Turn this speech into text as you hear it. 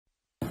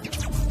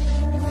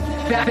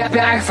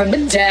back from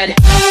the dead.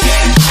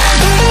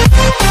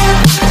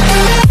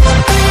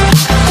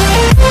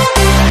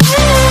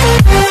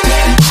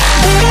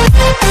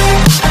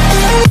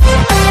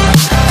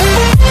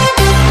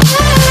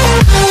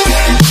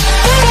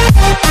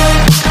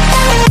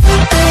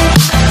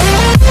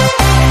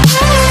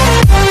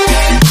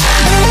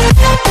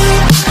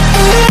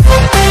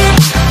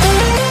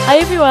 Hi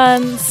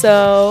everyone,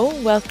 so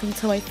welcome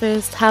to my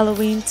first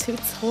Halloween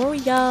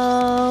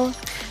tutorial.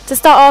 To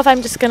start off,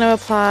 I'm just going to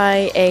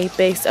apply a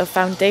base of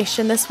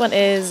foundation. This one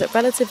is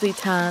relatively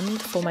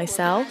tanned for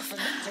myself,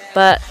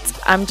 but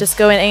I'm just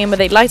going in with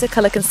a lighter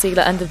colour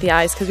concealer under the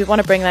eyes because we want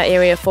to bring that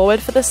area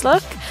forward for this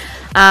look.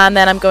 And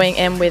then I'm going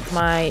in with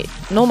my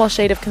normal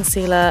shade of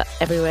concealer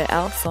everywhere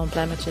else on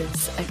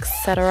blemishes,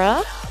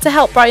 etc. To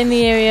help brighten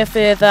the area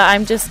further,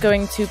 I'm just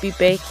going to be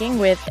baking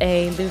with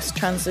a loose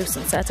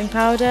translucent setting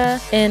powder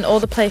in all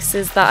the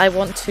places that I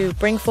want to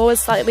bring forward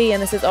slightly,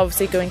 and this is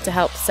obviously going to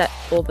help set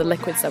all the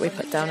liquids that we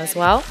put down as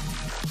well.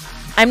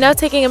 I'm now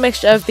taking a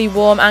mixture of the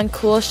warm and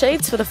cool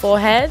shades for the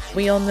forehead.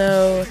 We all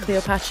know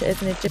Cleopatra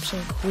is an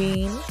Egyptian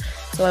queen,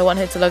 so I want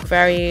her to look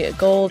very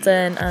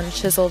golden and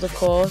chiseled, of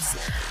course.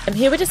 And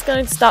here we're just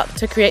going to start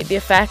to create the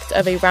effect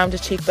of a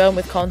rounded cheekbone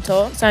with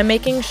contour. So I'm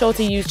making sure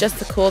to use just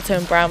the cool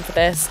tone brown for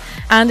this.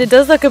 And it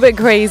does look a bit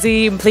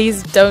crazy.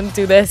 Please don't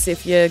do this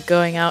if you're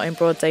going out in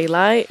broad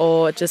daylight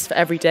or just for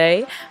every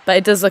day. But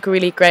it does look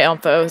really great on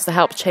photos to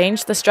help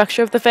change the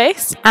structure of the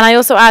face. And I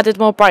also added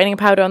more brightening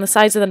powder on the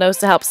sides of the nose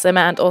to help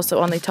simmer, and also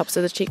on the tops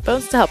of the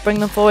cheekbones to help bring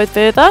them forward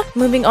further.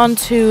 Moving on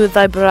to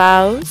the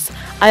brows.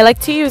 I like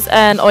to use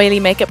an oily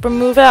makeup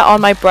remover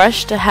on my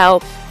brush to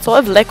help sort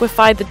of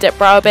liquefy the dip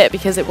brow a bit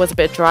because it was a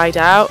bit dried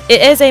out.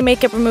 It is a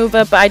makeup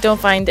remover, but I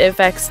don't find it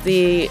affects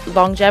the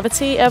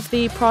longevity of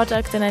the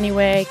product in any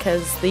way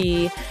because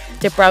the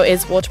dip brow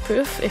is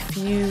waterproof, if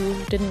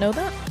you didn't know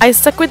that. I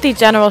stuck with the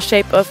general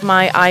shape of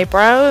my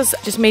eyebrows,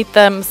 just made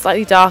them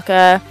slightly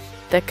darker,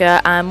 thicker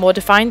and more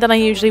defined than I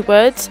usually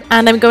would.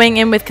 And I'm going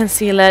in with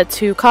concealer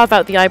to carve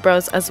out the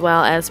eyebrows as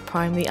well as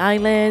prime the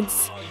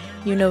eyelids.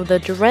 You know the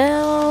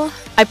drill.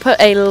 I put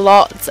a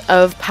lot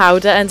of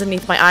powder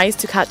underneath my eyes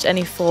to catch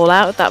any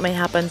fallout that may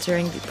happen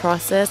during the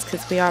process,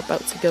 because we are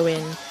about to go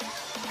in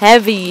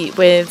heavy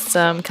with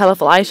some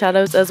colourful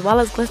eyeshadows as well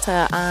as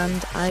glitter,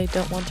 and I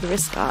don't want to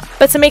risk that.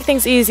 But to make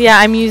things easier,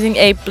 I'm using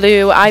a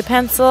blue eye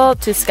pencil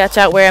to sketch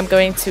out where I'm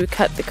going to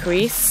cut the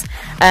crease.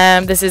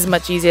 This is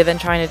much easier than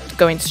trying to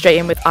go in straight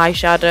in with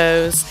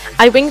eyeshadows.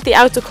 I winged the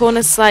outer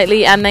corners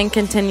slightly and then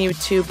continue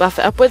to buff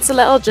it upwards a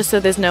little just so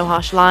there's no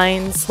harsh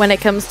lines when it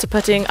comes to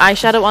putting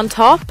eyeshadow on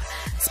top.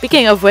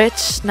 Speaking of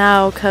which,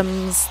 now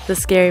comes the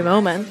scary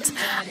moment.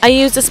 I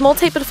used a small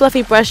tapered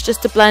fluffy brush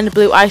just to blend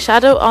blue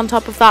eyeshadow on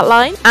top of that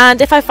line.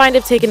 And if I find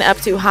I've taken it up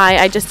too high,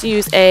 I just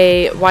use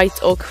a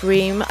white or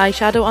cream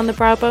eyeshadow on the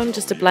brow bone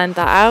just to blend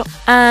that out,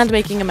 and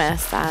making a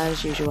mess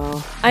as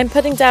usual. I'm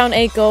putting down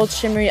a gold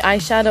shimmery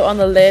eyeshadow on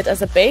the lid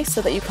as a base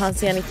so that you can't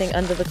see anything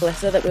under the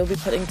glitter that we'll be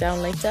putting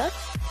down later.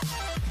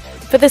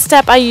 For this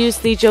step, I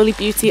used the Jolie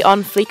Beauty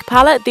On Fleek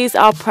palette. These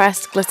are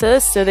pressed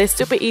glitters, so they're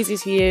super easy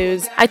to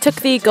use. I took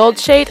the gold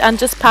shade and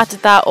just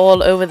patted that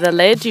all over the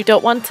lid. You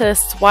don't want to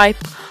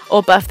swipe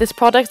or buff this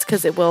product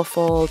because it will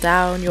fall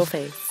down your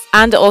face.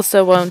 And it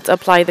also won't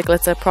apply the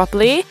glitter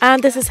properly.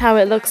 And this is how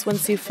it looks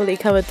once you've fully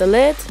covered the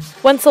lid.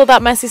 Once all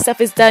that messy stuff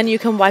is done, you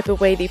can wipe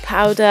away the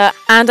powder.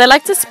 And I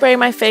like to spray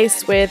my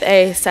face with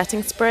a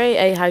setting spray,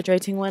 a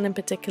hydrating one in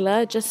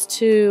particular, just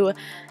to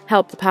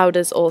help the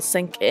powders all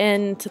sink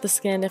into the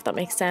skin, if that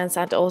makes sense,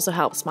 and it also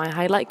helps my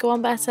highlight go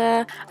on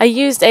better. I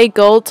used a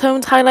gold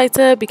toned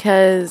highlighter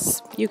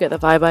because you get the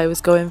vibe I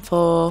was going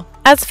for.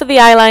 As for the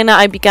eyeliner,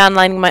 I began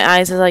lining my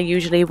eyes as I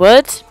usually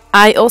would.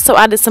 I also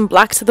added some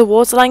black to the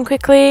waterline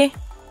quickly.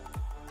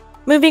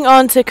 Moving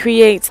on to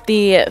create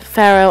the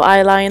Pharaoh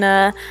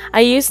eyeliner,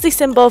 I used the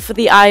symbol for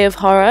the Eye of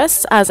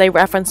Horus as a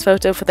reference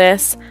photo for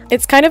this.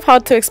 It's kind of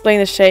hard to explain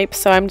the shape,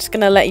 so I'm just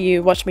going to let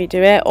you watch me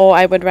do it, or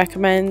I would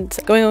recommend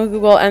going on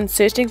Google and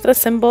searching for the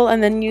symbol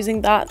and then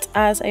using that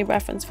as a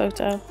reference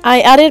photo. I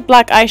added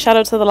black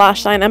eyeshadow to the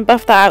lash line and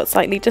buffed that out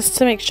slightly just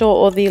to make sure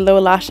all the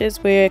lower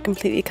lashes were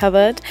completely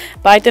covered,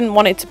 but I didn't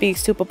want it to be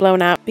super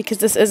blown out because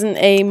this isn't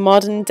a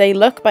modern day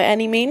look by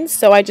any means,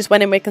 so I just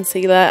went in with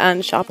concealer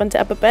and sharpened it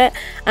up a bit.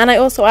 And I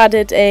also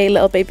added a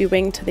little baby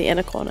wing to the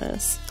inner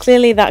corners.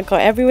 Clearly that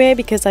got everywhere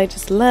because I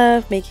just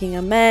love making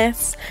a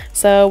mess.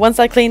 So once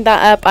I cleaned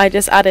that up, I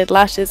just added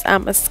lashes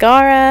and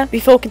mascara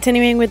before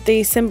continuing with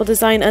the symbol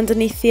design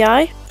underneath the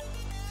eye.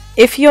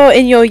 If you're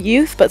in your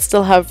youth but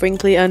still have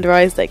wrinkly under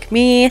eyes like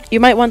me,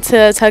 you might want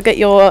to tug at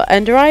your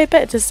under eye a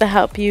bit just to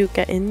help you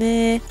get in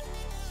there.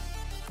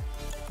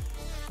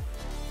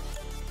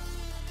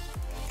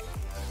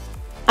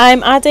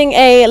 I'm adding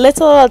a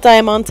little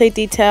diamante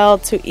detail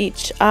to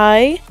each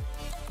eye.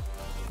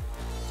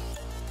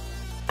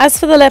 As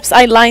for the lips,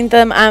 I lined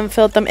them and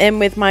filled them in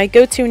with my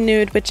go-to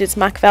nude, which is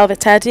MAC Velvet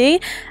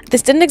Teddy.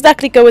 This didn't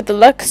exactly go with the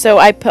look, so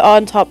I put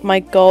on top my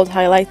gold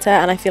highlighter,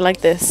 and I feel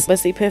like this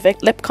was the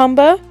perfect lip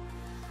combo.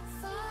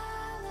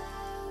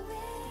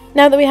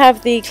 Now that we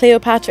have the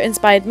Cleopatra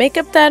inspired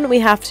makeup done, we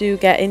have to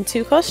get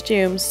into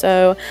costumes.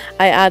 So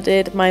I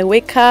added my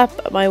wig cap,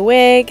 my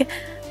wig,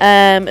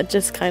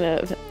 just kind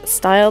of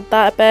styled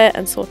that a bit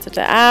and sorted it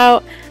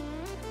out.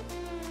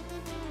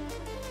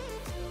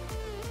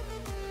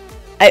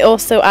 I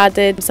also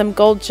added some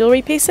gold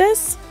jewellery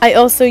pieces. I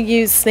also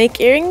used snake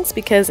earrings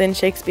because in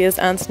Shakespeare's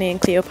Antony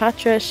and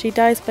Cleopatra, she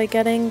dies by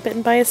getting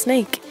bitten by a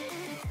snake.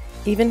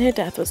 Even her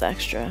death was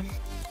extra.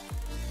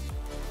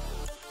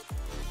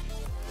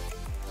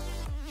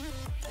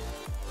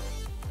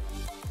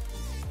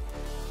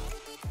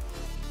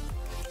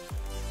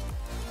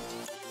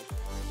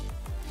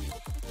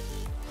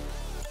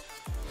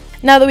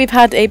 Now that we've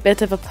had a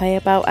bit of a play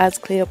about as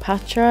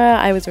Cleopatra,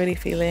 I was really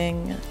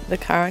feeling the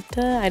character,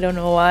 I don't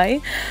know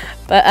why,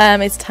 but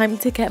it's time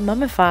to get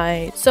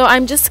mummified. So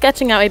I'm just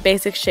sketching out a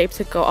basic shape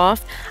to go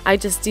off. I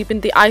just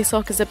deepened the eye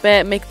sockets a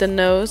bit, make the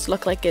nose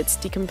look like it's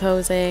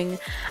decomposing,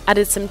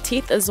 added some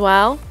teeth as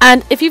well.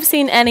 And if you've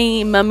seen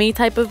any mummy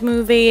type of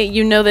movie,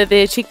 you know that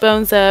the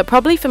cheekbones are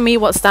probably for me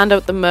what stand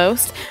out the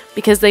most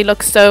because they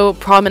look so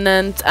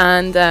prominent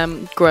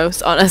and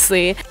gross,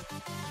 honestly.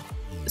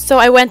 So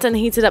I went and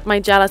heated up my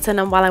gelatin,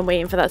 and while I'm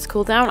waiting for that to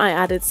cool down, I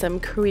added some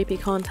creepy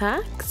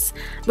contacts.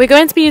 We're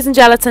going to be using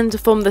gelatin to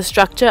form the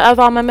structure of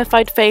our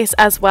mummified face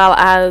as well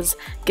as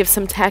give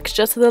some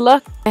texture to the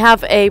look. I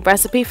have a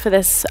recipe for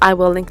this I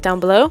will link down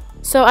below.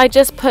 So I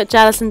just put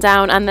gelatin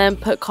down and then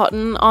put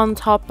cotton on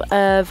top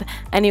of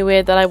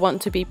anywhere that I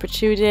want to be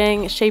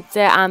protruding, shaped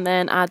it, and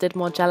then added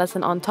more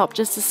gelatin on top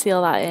just to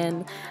seal that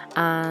in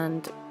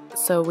and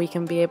so we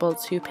can be able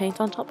to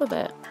paint on top of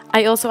it.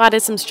 I also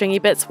added some stringy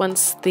bits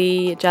once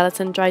the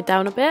gelatin dried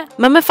down a bit.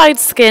 Mummified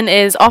skin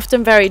is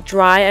often very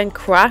dry and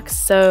cracked,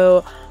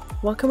 so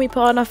what can we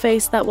put on our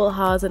face that will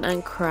harden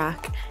and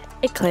crack?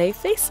 A clay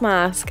face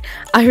mask.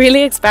 I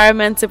really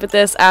experimented with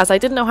this as I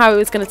didn't know how it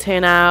was going to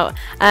turn out,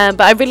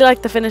 but I really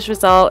liked the finished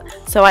result,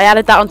 so I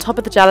added that on top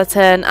of the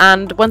gelatin,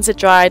 and once it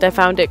dried I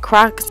found it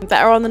cracked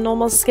better on the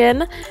normal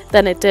skin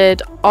than it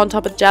did on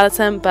top of the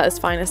gelatin, but it's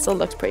fine, it still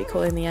looked pretty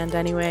cool in the end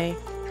anyway.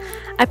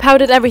 I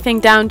powdered everything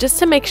down just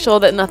to make sure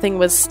that nothing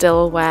was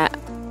still wet.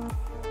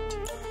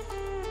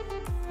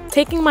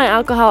 Taking my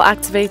alcohol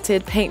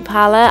activated paint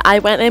palette, I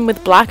went in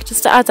with black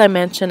just to add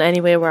dimension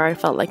anywhere where I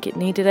felt like it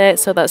needed it.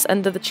 So that's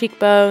under the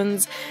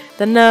cheekbones,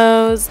 the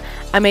nose.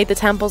 I made the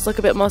temples look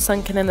a bit more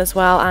sunken in as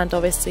well, and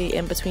obviously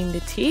in between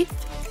the teeth.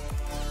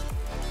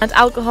 And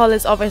alcohol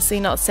is obviously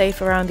not safe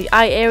around the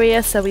eye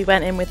area, so we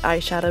went in with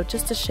eyeshadow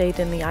just to shade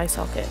in the eye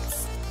sockets.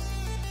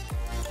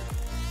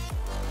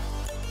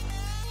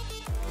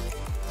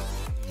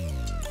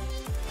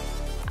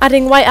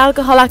 Adding white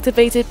alcohol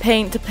activated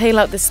paint to pale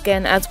out the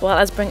skin as well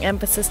as bring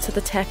emphasis to the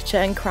texture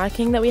and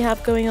cracking that we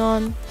have going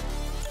on.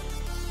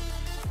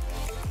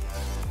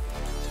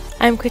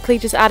 I'm quickly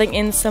just adding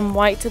in some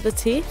white to the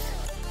teeth.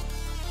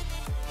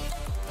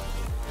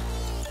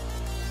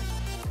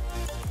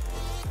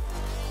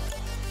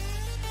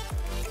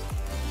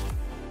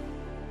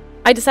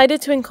 I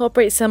decided to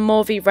incorporate some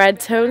mauvey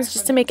red tones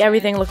just to make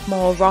everything look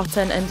more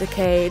rotten and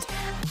decayed.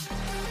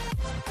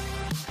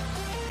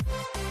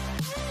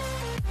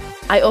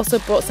 I also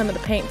brought some of the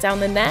paint down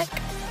the neck.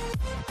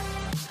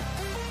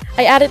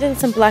 I added in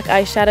some black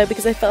eyeshadow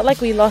because I felt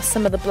like we lost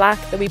some of the black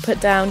that we put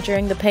down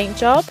during the paint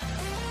job.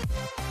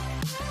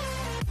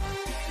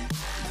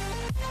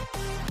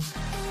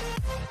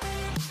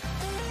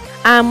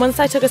 And once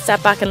I took a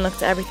step back and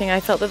looked at everything, I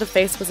felt that the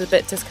face was a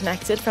bit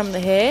disconnected from the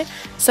hair.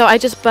 So I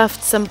just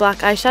buffed some black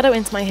eyeshadow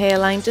into my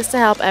hairline just to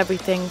help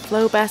everything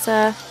flow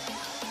better.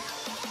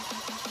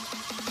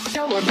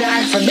 So we're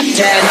back from the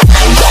dead.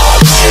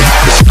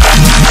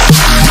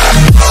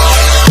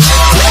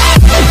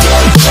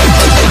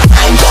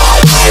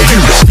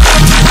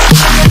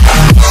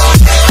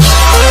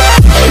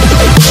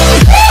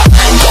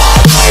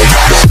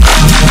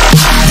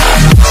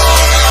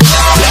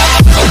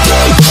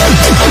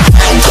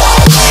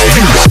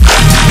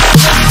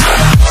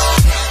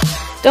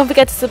 Don't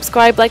forget to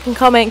subscribe, like and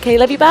comment. Okay,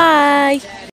 love you, bye!